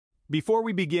Before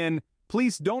we begin,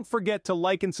 please don't forget to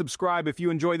like and subscribe if you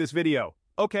enjoy this video.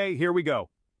 Okay, here we go.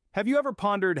 Have you ever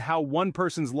pondered how one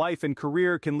person's life and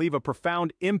career can leave a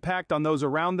profound impact on those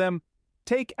around them?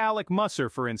 Take Alec Musser,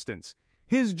 for instance.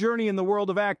 His journey in the world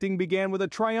of acting began with a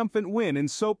triumphant win in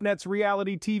SoapNet's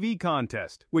reality TV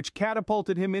contest, which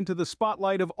catapulted him into the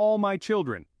spotlight of All My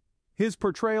Children. His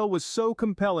portrayal was so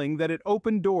compelling that it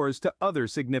opened doors to other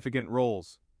significant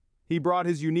roles. He brought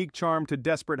his unique charm to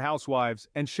Desperate Housewives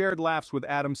and shared laughs with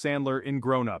Adam Sandler in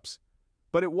Grown Ups.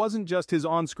 But it wasn't just his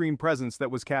on-screen presence that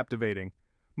was captivating.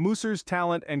 Musser's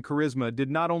talent and charisma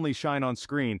did not only shine on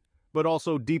screen, but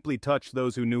also deeply touched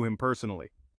those who knew him personally.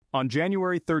 On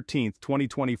January 13,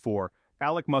 2024,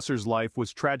 Alec Musser's life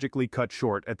was tragically cut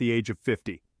short at the age of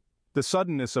 50. The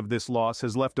suddenness of this loss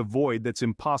has left a void that's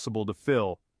impossible to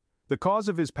fill. The cause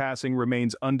of his passing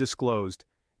remains undisclosed,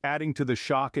 adding to the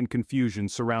shock and confusion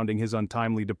surrounding his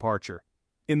untimely departure.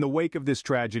 In the wake of this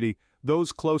tragedy,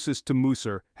 those closest to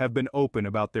Musser have been open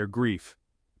about their grief.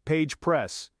 Paige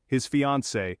Press, his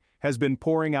fiancée, has been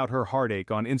pouring out her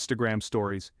heartache on Instagram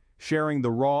stories, sharing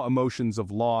the raw emotions of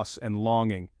loss and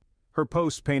longing. Her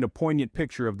posts paint a poignant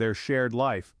picture of their shared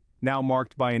life, now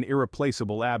marked by an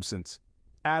irreplaceable absence.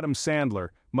 Adam Sandler,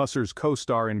 Musser's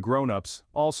co-star in Grown Ups,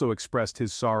 also expressed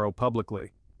his sorrow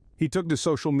publicly. He took to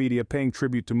social media paying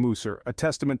tribute to Musser, a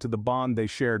testament to the bond they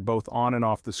shared both on and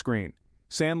off the screen.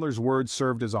 Sandler's words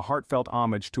served as a heartfelt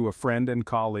homage to a friend and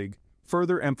colleague,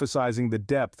 further emphasizing the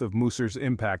depth of Musser's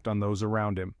impact on those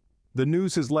around him. The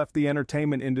news has left the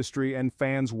entertainment industry and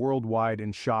fans worldwide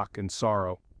in shock and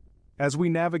sorrow. As we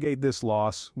navigate this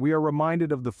loss, we are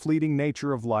reminded of the fleeting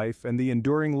nature of life and the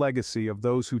enduring legacy of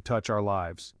those who touch our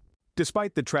lives.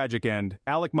 Despite the tragic end,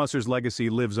 Alec Musser's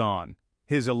legacy lives on.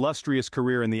 His illustrious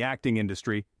career in the acting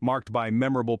industry, marked by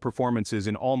memorable performances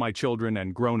in All My Children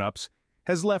and Grown Ups,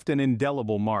 has left an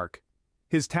indelible mark.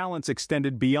 His talents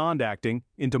extended beyond acting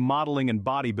into modeling and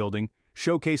bodybuilding,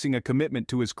 showcasing a commitment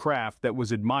to his craft that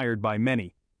was admired by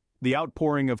many. The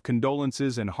outpouring of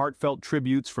condolences and heartfelt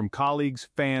tributes from colleagues,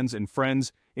 fans, and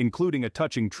friends, including a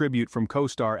touching tribute from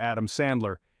co-star Adam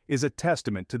Sandler, is a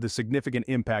testament to the significant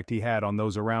impact he had on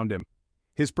those around him.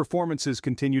 His performances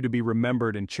continue to be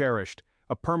remembered and cherished,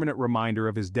 a permanent reminder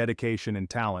of his dedication and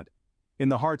talent. In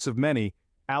the hearts of many,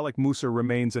 Alec Musser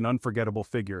remains an unforgettable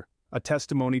figure, a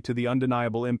testimony to the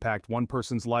undeniable impact one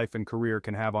person's life and career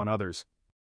can have on others.